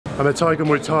I'm at Tiger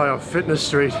Muay Thai on Fitness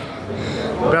Street,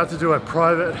 about to do a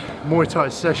private Muay Thai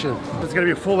session. It's going to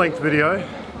be a full-length video,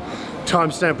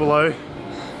 timestamp below.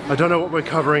 I don't know what we're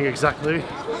covering exactly,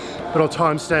 but I'll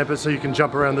timestamp it so you can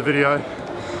jump around the video.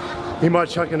 He might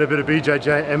chuck in a bit of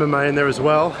BJJ, MMA in there as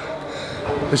well.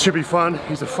 This should be fun.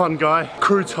 He's a fun guy.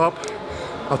 Crew top.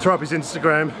 I'll throw up his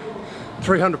Instagram.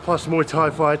 300 plus Muay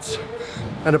Thai fights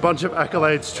and a bunch of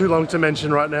accolades, too long to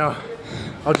mention right now.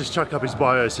 I'll just chuck up his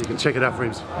bio so you can check it out for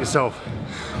yourself.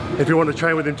 If you want to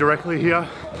train with him directly here,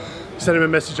 send him a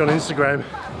message on Instagram.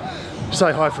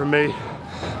 Say hi from me.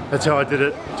 That's how I did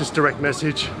it, just direct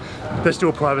message. Let's do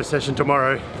a private session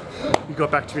tomorrow. You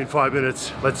got back to me in 5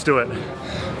 minutes. Let's do it.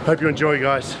 Hope you enjoy,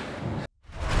 guys.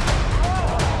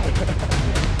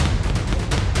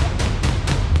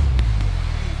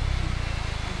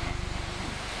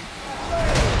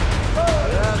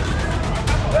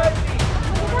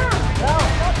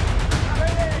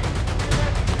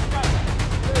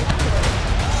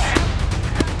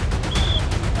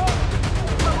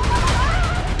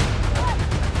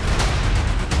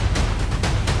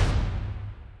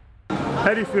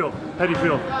 How do you feel? How do you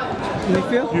feel?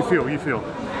 You feel? You feel.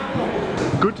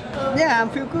 Good? Yeah,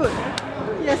 I feel good.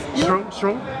 Yes. You? Strong?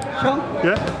 Strong?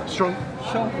 Yeah? Strong?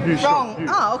 Strong. You Strong. You.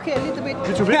 Ah, okay, a little bit.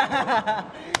 Little bit?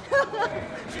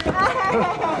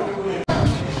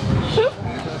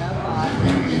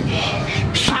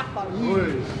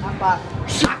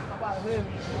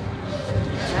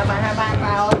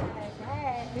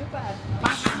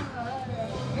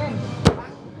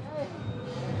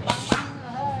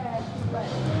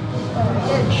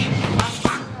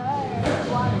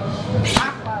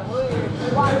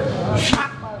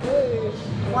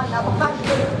 One uppercut,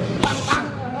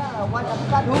 one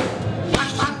uppercut hook,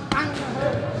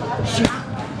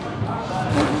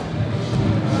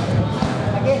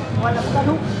 again, one uppercut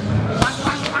hook,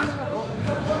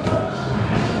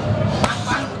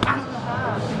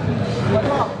 one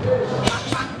more,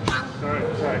 Sorry.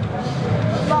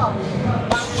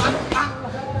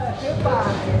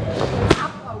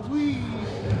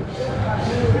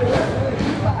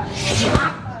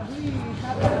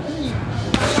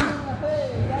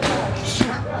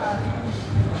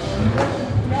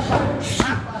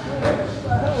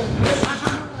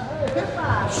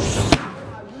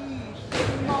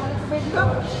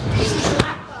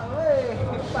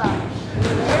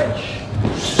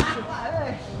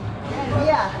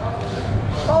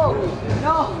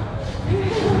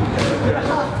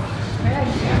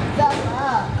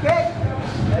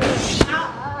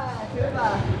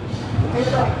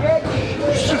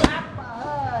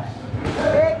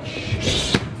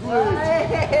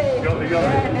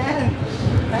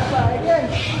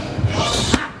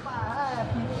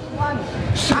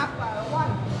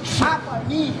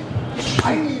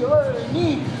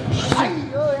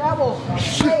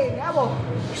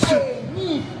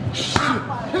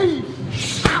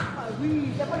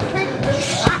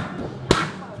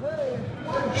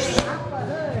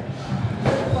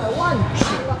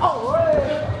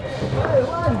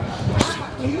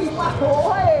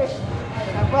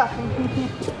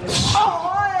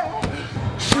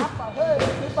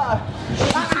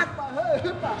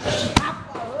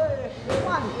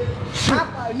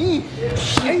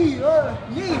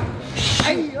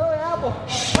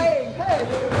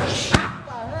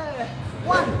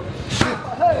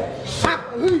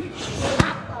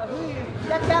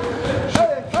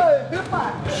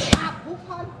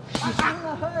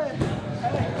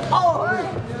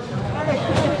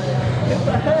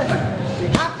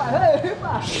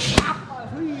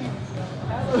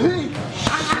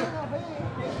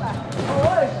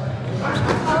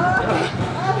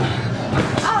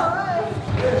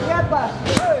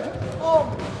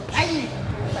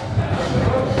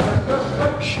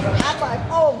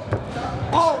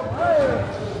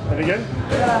 And again?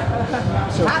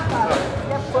 So, elbow.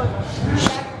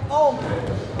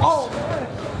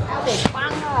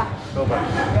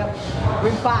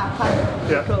 Ring five,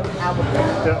 elbow.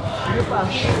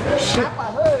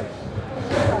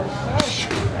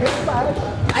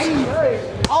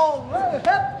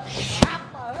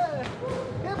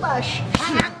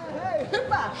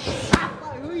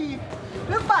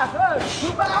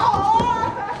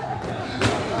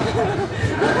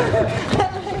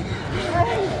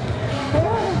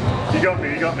 You got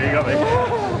me.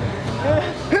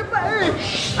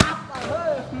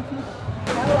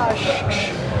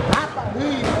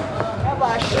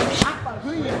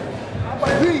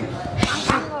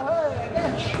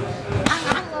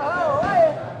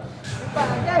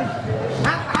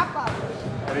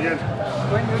 again.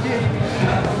 When you did.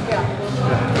 Yeah.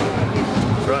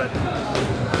 Right.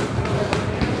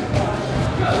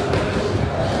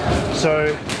 So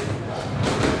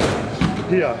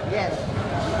here. Yes.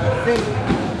 Same.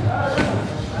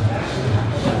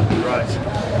 Right.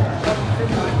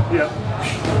 Yep.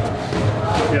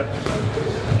 Yep.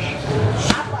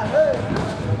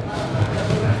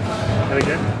 And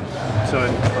again. So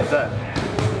like that.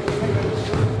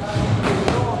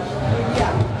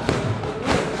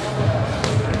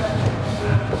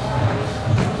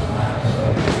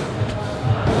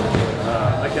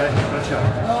 Okay, gotcha.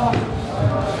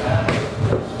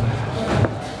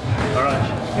 Alright.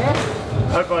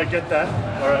 Hope I get that.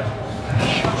 Alright.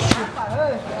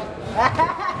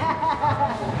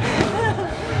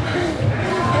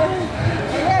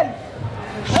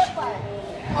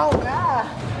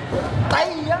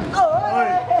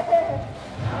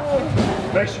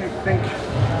 Makes you think.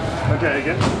 Okay,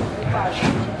 again.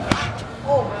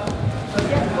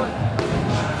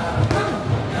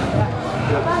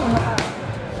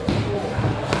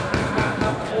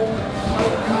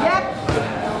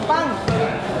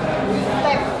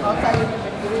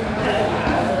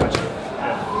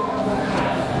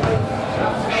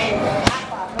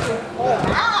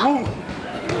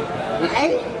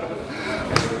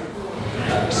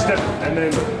 Step and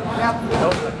then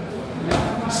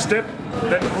step,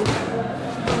 then hook.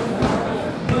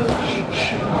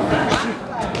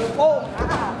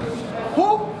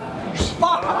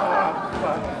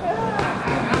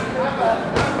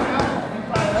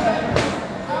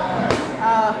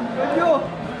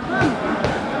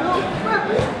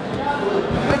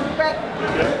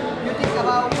 You think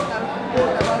about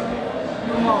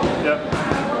Yep.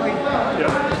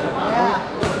 Yep.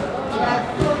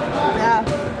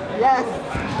 Yes.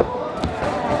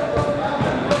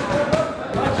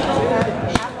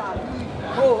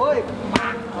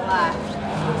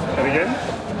 And again.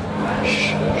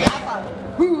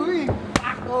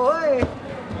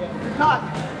 Not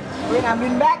when I'm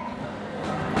in back.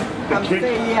 I'm kick.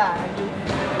 stay here.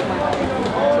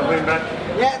 So lean back.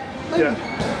 Yeah. Yeah.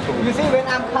 You see when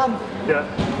I'm come. Yeah.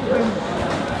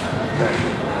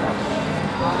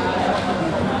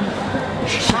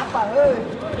 Hát bà ơi.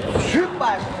 Trước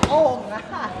bà ồn á.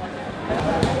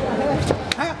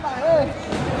 Hát bà ơi.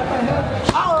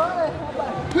 Ôi.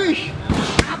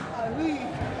 Hát bà ơi.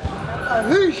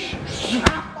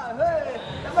 Hát bà ơi.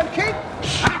 Double kick.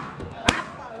 Hát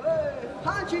bà ơi.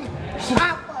 Punching.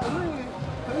 Hát bà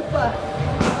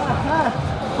ơi.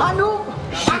 Bắn úp.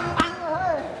 Bắn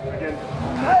ơi. Again.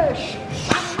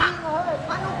 Bắn ơi.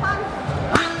 Bắn úp bắn.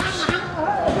 Bắn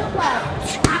ơi. Trước bà.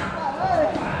 Hát bà ơi.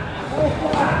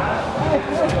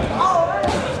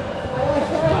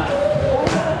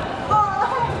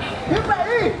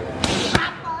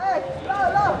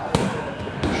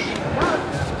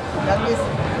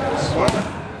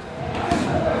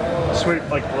 Sweep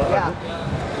like what? Yeah.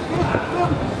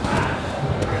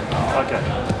 Okay.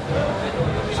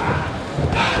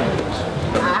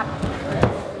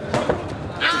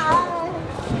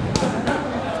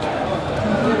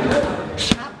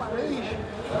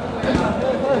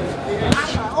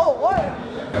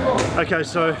 Okay,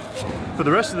 so for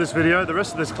the rest of this video, the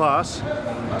rest of this class,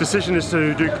 decision is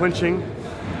to do clinching.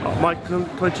 My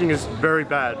clinching is very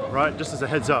bad, right? Just as a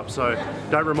heads up, so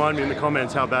don't remind me in the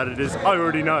comments how bad it is. I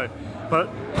already know. But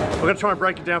we're gonna try and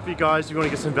break it down for you guys. If you wanna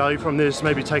get some value from this,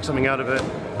 maybe take something out of it.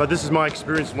 But this is my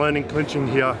experience learning clinching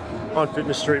here on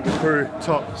Fitness Street with Crew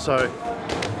Top. So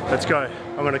let's go.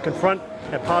 I'm gonna confront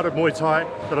a part of Muay Thai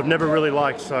that I've never really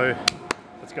liked, so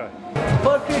let's go.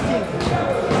 For clinching,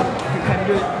 you can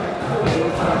do it.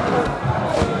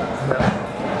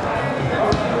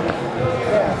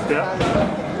 Yeah.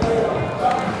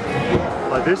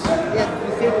 Like this? Yes,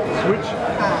 you see? Switch.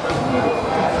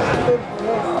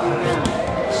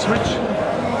 Switch.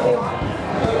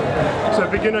 So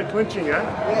beginner clinching, yeah?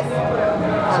 Yes.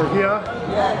 So here,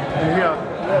 and here,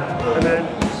 and then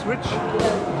switch.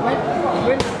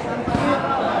 When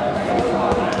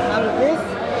I'm this,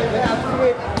 when I'm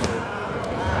straight.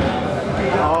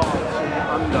 Oh,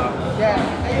 under. Yeah.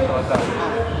 Like that.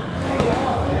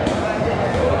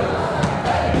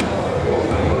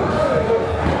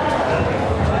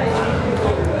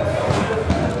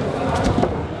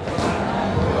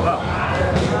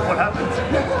 What happens?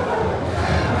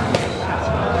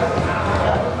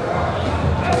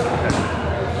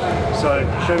 So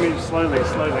show me slowly.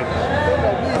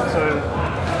 So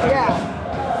Yeah.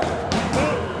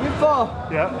 Before.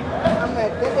 yeah, I'm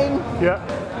get in. yeah,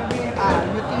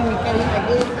 You think we get in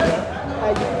again?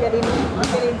 You get in.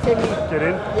 Semi. get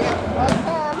in. Yeah. One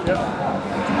time. Yep.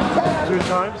 2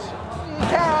 times,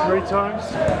 3 times.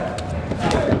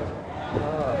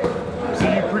 So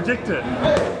you predict it.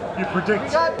 You predict.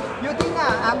 Because you think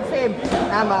I'm same.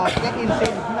 I'm getting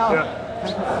same. No. Yeah.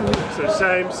 So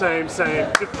same,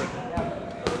 different.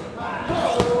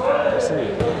 Let's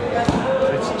see.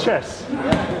 It's chess.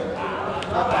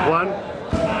 1,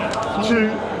 2,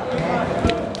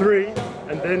 3,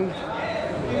 and then.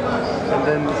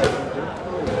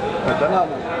 Like that. No.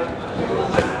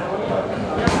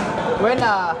 When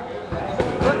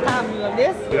first time you like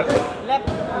this, Yeah. left,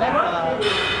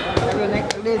 your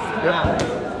neck like this.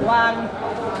 Yeah. 1,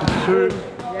 2.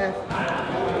 yes.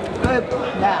 Good.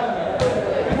 Yeah.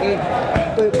 Again.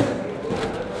 Good.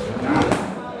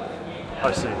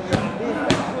 I see.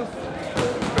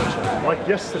 Gotcha. Like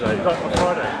yesterday, like on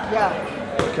Friday. Yeah.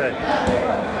 Okay.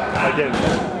 Again.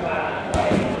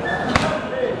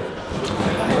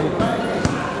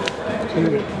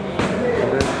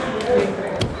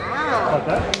 Like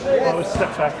that? I would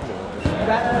step back more.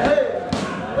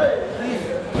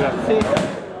 Yeah. See,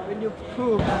 when you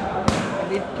pull,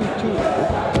 it two.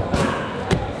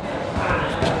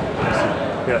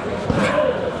 Yeah.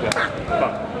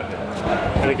 Bump.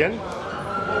 And again?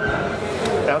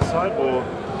 Outside or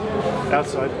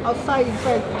outside? Outside,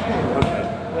 inside. Okay.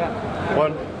 Yeah.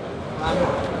 1,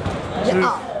 2.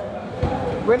 Yeah.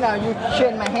 When you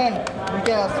change my hand, you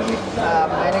can switch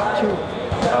my neck too.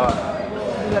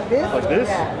 Like this? Like this?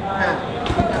 Yeah.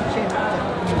 Change.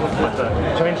 Like that.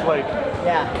 Change leg.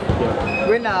 Yeah.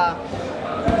 When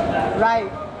right,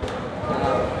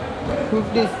 move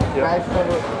this, Yeah. right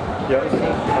forward. Yeah.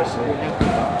 I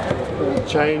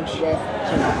see. Change. Yes.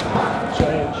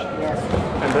 Change. Yes.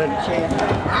 And then.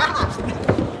 Change.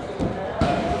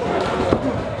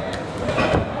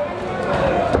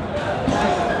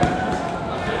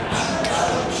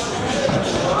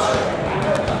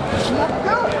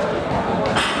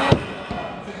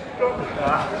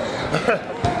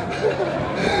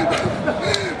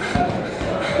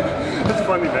 It's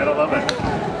funny, man. I love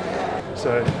it.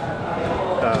 So,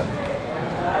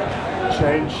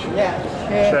 change, Yeah.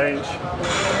 change,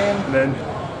 and then,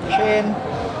 Chain.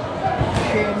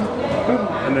 Boom.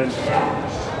 and then.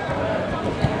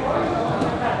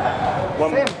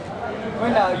 One Same.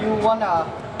 When you wanna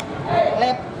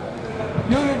left,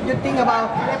 you think about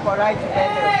left or right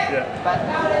together. Yeah. But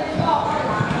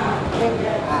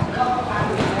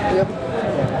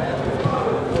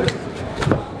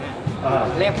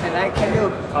left and right can do.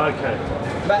 Okay.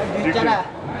 But you You just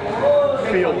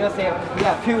feel. for yourself.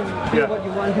 Yeah, feel Yeah. what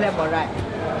you want, left or right.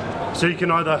 So you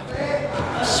can either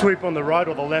sweep on the right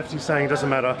or the left. He's saying it doesn't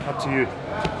matter. Up to you.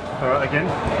 All right, again.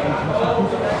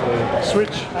 So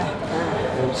switch.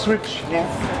 And switch. Yes.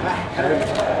 And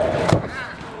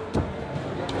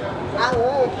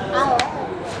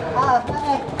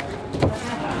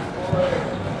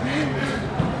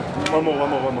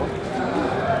one more.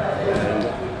 And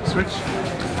switch.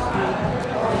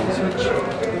 Switch.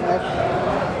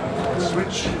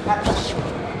 Switch.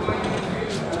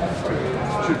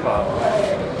 Too far.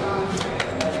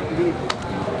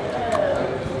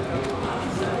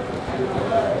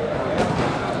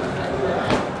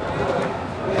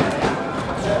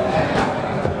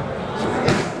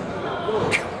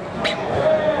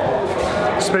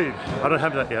 Speed. I don't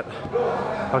have that yet.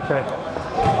 Okay.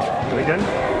 And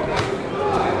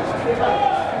again.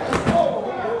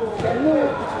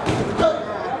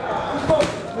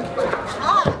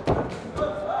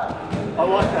 I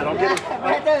like that. I'm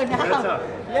getting Better now.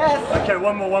 better. Yes. Okay,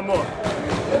 one more.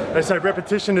 They say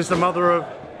repetition is the mother of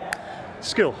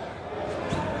skill.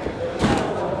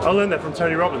 I learned that from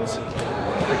Tony Robbins.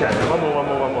 Okay, one more.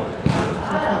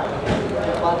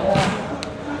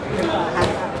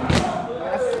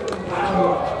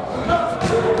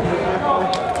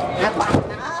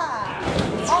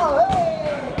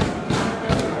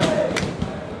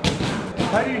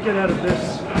 How do you get out of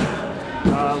this?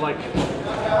 Like,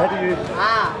 how do you?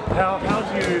 How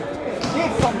do you?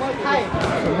 This from Muay Thai.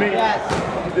 For me,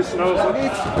 Yes. this nose.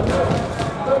 This.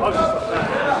 I'll just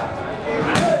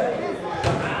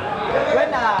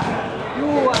like that. When you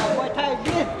Muay Thai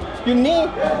this, you need,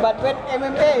 but when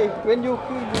MMA, when you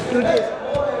do this,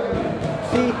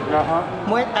 see,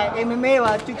 Muay Thai MMA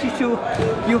or Jiu-Jitsu,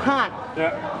 you hard.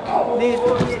 Yeah. This.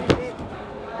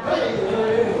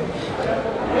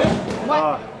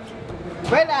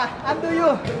 When undo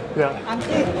you, Yeah. I'm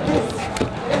this.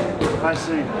 I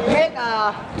see. Head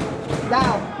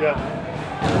down. Yeah.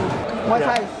 Muay Yeah.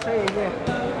 Thai say yeah.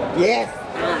 Yes.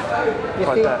 You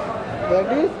Like see, that. like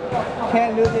this,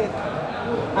 can do this.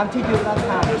 I'm teaching you last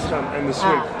time. This time and the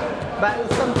sweep. But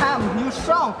sometimes you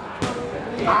strong.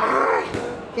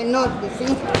 Cannot, you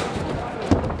see.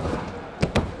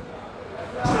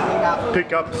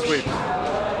 Pick up, sweep.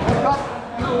 Because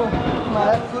you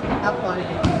my foot up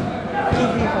already.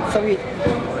 easy, sweet.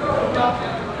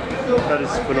 That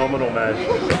is phenomenal, man.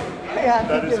 Yeah,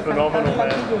 That is phenomenal,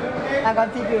 man. I can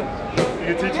teach you.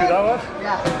 You can teach me that one?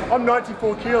 Yeah. I'm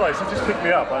 94 kilos, so just pick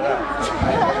me up like that.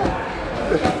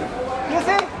 You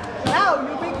see? Now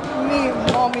you pick me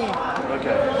for me.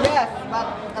 Okay. Yes, but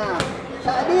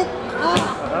Shadid,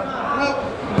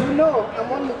 you know, I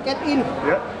want to get in.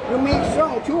 Yep. You make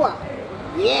strong, sure.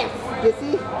 Yes, you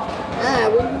see?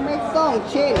 When you make strong,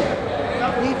 change.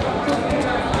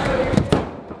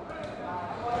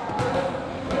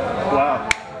 Wow.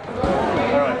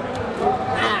 All right.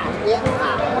 Yeah.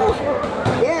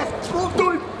 Yes,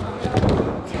 good.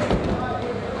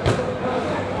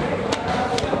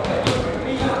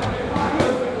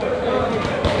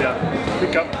 Yeah.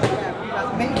 Pick up.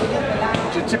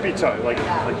 Your tippy toe, like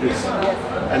this.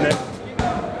 And then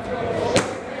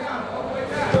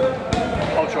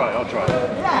I'll try.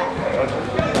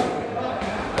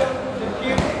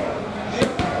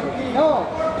 No.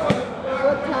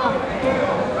 Good time.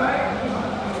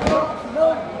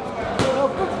 No,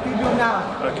 you do now.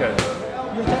 Okay.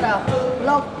 You set up.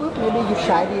 Love, maybe you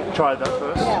try it. Try that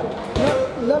first. Yeah.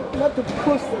 Not to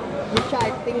push. You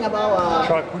try think about.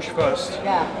 Try push first.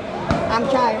 Yeah. I'm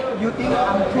shy. You think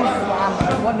I'm push.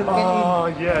 I want to get in. Oh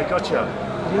yeah, gotcha.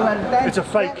 You understand? It's a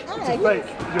fake. It's a fake.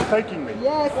 You're faking me.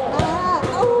 Yes.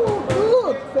 Oh,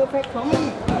 good. Perfect for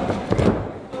me.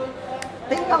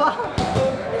 Think about.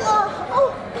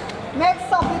 Make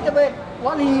some little bit.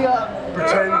 What he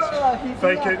Pretend.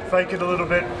 Fake it a little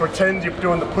bit. Pretend you're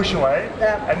doing the push away,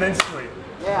 and then sweep.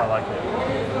 Yeah. I like it.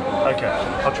 Okay,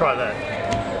 I'll try that.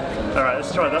 All right,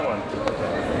 let's try that one.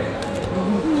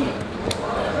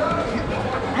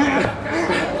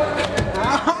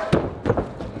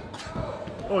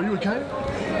 Oh, you okay?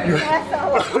 You Yes,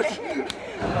 okay.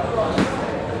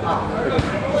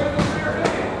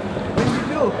 When you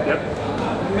do, Yep.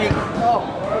 make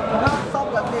not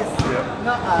soft like this. Yep.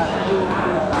 Not do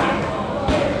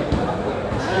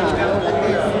like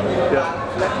this. Yep.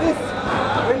 Like this.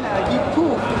 When you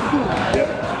pull. Yep.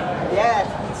 Yes,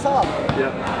 it's soft.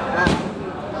 Yep.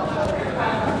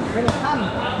 When you come,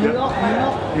 you lock.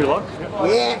 You lock? Yep.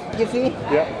 Yes, you see.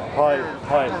 Yep.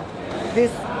 High.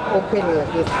 This open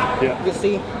like this. Yeah. You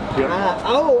see? Yeah.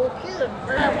 Oh, okay.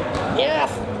 Yes.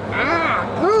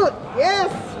 Good.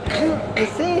 Yes. You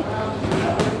see?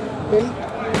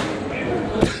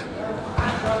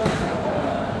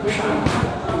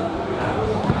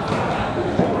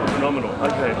 Phenomenal.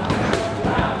 Okay.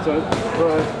 So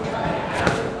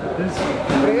this.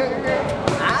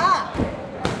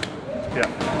 Yeah.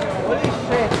 Body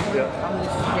straight. Yeah. I'm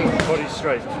straight. Body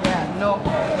straight. Yeah. No.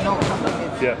 Come like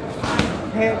this. Yeah.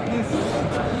 Head is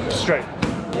Straight.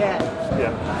 yeah.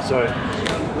 Yeah. So.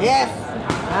 Yes.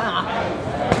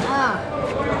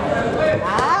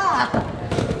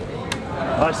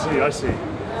 I see.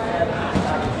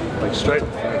 Like straight.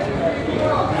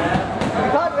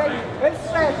 Because when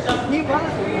straight, he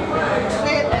wants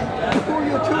straight and pull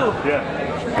you too. Yeah.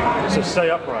 So stay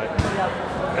upright.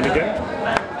 And again.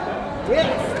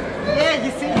 Yes. Yeah,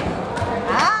 you see.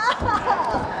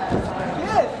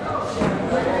 Yes.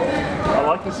 I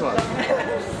like this one.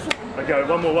 Okay,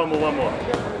 one more.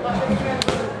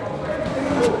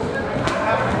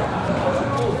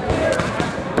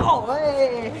 Oh,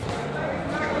 hey.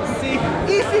 See,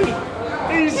 easy.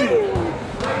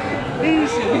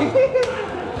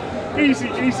 Easy.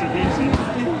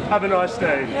 Have a nice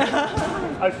day.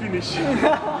 I finish.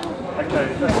 Okay,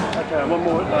 one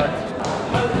more.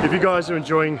 If you guys are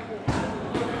enjoying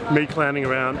me clowning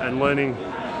around and learning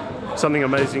something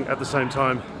amazing at the same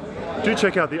time, do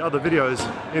check out the other videos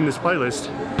in this playlist.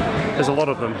 There's a lot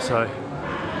of them, so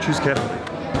choose carefully.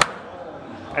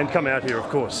 And come out here, of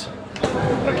course.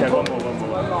 Okay, one more.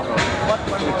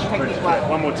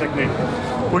 One more technique.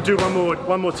 We'll do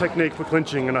one more technique for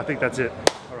clinching, and I think that's it.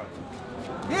 All right.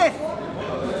 Yes.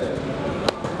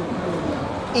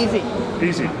 Easy.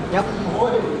 Yep.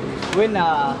 When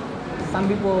some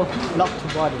people lock the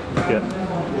body. Yeah.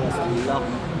 Yes, lock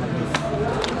like this.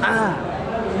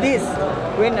 This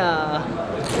when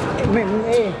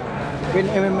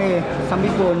MMA, some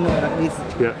people know like this.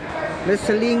 Yeah.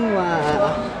 Wrestling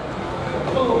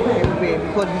MMA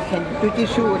because we can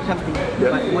jiu-jitsu or something.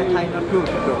 Yeah. But Muay Thai not good.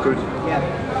 Not good. Yeah.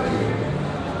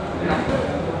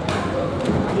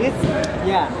 This,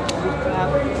 yeah.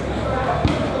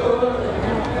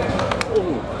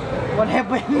 Oh. What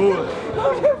happened? Oh.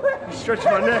 You stretched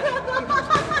my neck.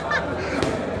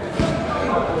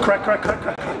 Crack.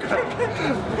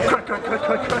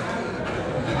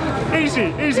 Easy.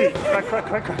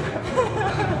 Crack.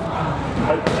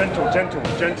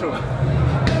 Gentle.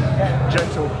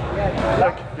 Gentle. Yeah.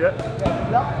 Like, yeah.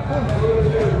 Lock.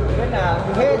 When you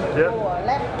head Yeah. go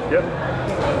left. Yep.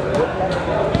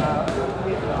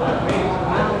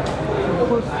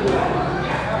 Push.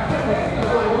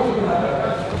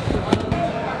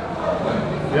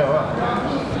 Yeah. Wow.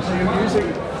 So you're using.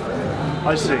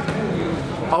 I see.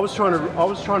 I was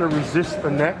trying to resist the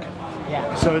neck.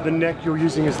 Yeah. So the neck you're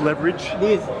using as leverage.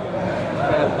 This.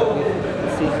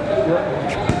 See.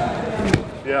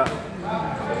 Yeah.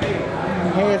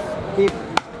 Head. Deep.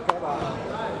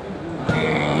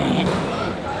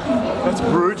 That's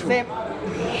brutal. Same.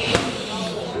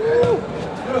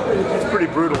 It's pretty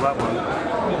brutal, that one.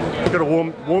 You've got to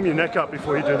warm your neck up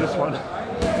before you do this one.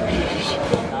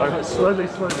 Okay, slowly.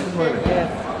 Yes. When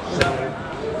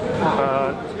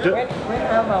I'm Yeah.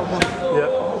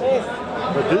 head.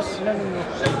 Like this? No.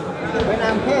 When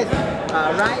I'm head,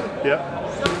 right. Yeah.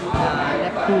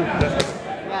 Left two.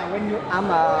 Yeah. When you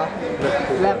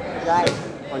left, right.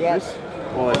 Like yes. this?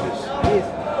 Or like this? This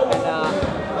and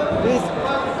this.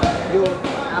 You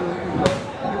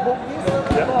book this.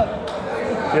 Yeah. Both.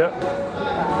 Yeah.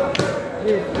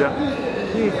 This. Yeah.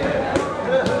 This.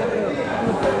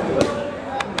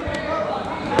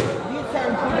 This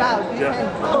hand pull down. This Yeah.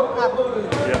 hand pull up.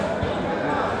 Yeah.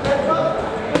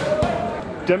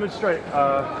 Demonstrate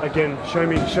again. Show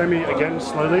me again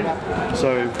slowly. So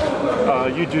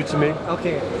you do to me.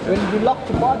 Okay. When you lock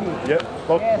the body. Yep.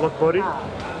 Lock body.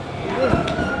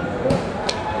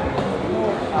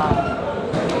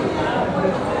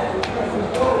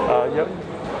 Yep.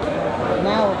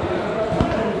 Now.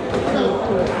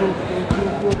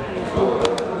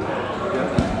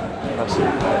 I see.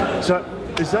 So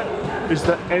is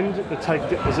the end the take?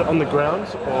 Is it on the ground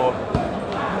or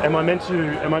am I meant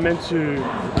to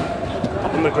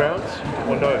up on the ground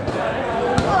or no?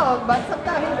 Oh, but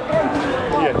sometimes he can.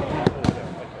 Yeah.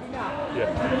 Yeah.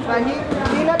 But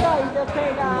he not die. He just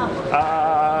take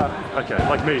Okay,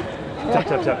 like me. Tap,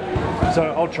 tap, tap. So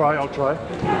I'll try.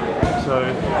 So,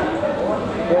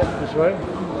 this way.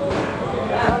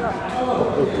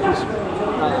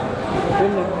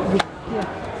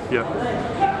 Yeah.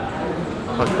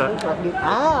 Like that.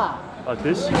 Like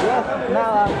this. Yes.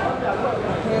 Now.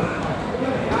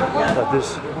 Like this.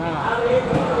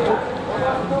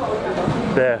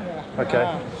 There. Okay.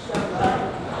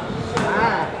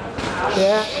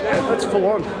 Yeah. That's full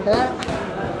on. Yeah.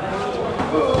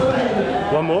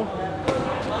 One more.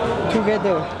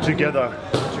 Together. Together.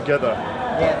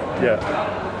 Yeah. Yeah.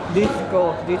 This go.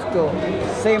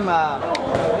 Same.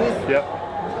 This. Yep.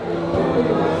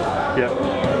 Yep.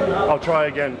 I'll try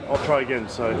again.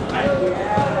 So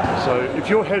if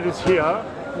your head is here,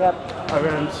 Yep.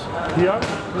 around here.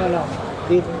 No.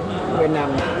 This when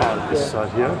I'm. This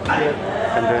side here.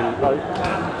 Yeah. And then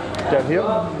down here.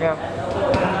 Yeah.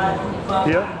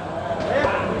 Here.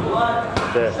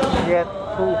 There. Yeah.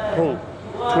 Pull.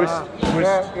 Twist.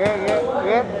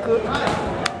 Yeah. Good.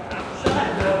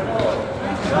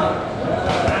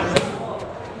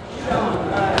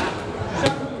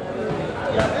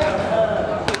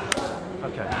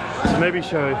 Okay. So maybe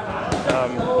show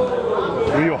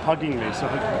where you're hugging me. So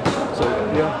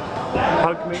yeah.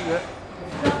 Hug me. Yeah.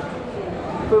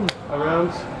 Boom.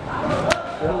 Around.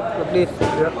 Yeah. Like this.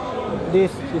 Yeah.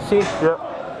 This. You see? Yeah.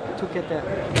 Together.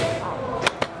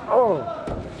 Oh,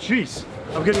 jeez.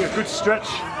 I'm getting a good stretch.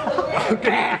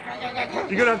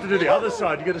 You're gonna have to do the other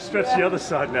side. You're gonna stretch the other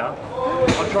side now.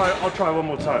 I'll try one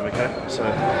more time. Okay. So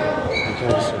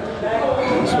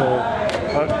this will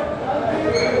hug.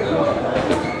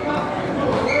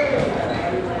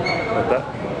 Like that.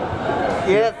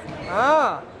 Yes.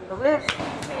 Like this.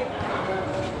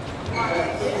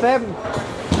 Same.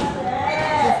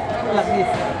 Like this.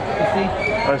 You see?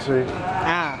 I see.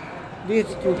 This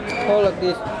to hold like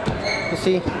this. You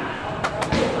see?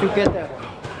 Together.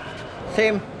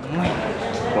 Same.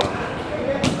 Wow.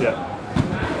 Yeah.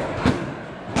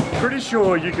 Pretty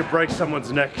sure you could break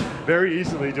someone's neck very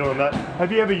easily doing that.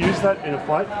 Have you ever used that in a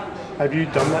fight? Have you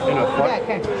done that in a fight? Yeah, I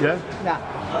can. Yeah? Yeah.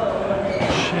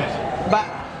 Shit. But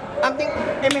I think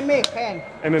MMA can.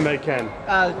 MMA can.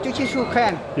 Jiu-Jitsu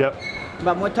can. Yep.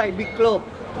 But Muay Thai big globe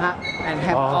and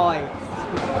have oil.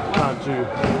 Can't do.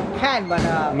 Can, but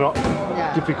Not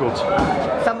yeah. difficult.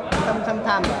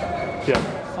 Sometimes. Yeah.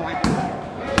 Sweat.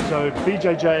 So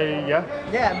BJJ, yeah?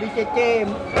 Yeah, BJJ,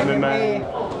 MMA.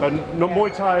 But not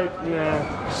Muay Thai,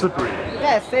 yeah, slippery.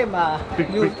 Yeah, same.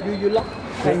 You lock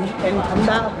and come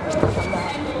down.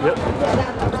 Yep. You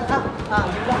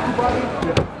lock the body.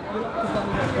 Yep.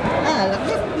 Like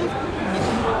this.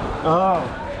 Oh,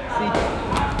 See?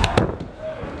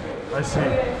 I see.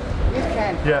 This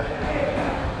can. Yeah.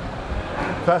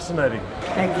 Fascinating.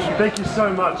 Thank you. Thank you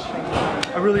so much.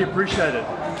 I really appreciate it.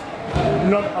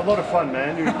 Not a lot of fun,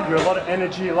 man. You're a lot of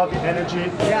energy. I love your energy.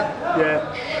 Yeah.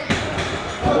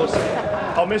 Yeah. Awesome.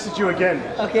 I'll message you again.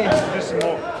 Okay. Do some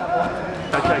more.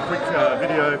 Okay, quick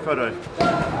video photo.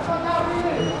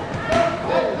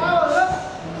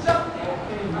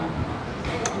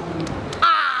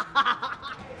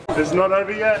 It's not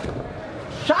over yet.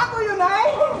 ช้างกูอยู่ไหน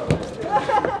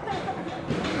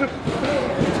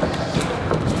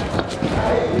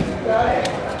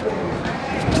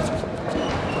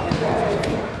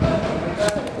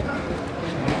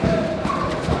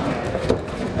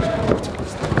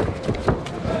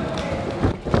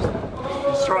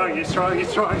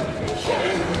He's trying.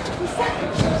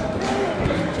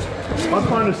 I'm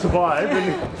trying to survive.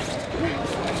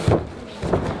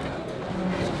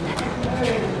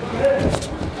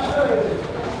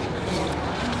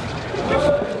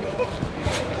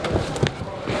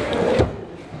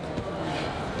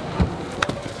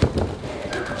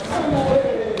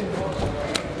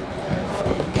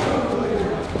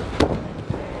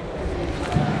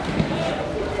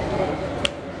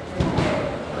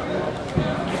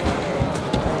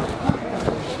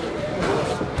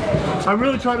 I'm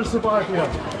really trying to survive here.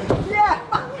 Yeah.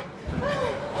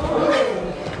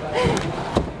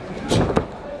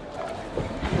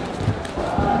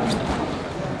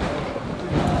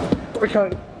 Okay.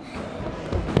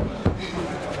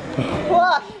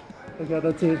 What? Okay,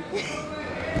 that's it.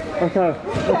 Okay,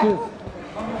 that's it.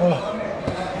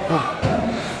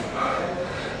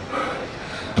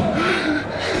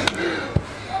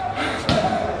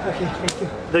 Okay, thank you.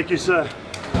 Thank you, sir.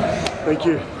 Thank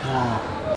you.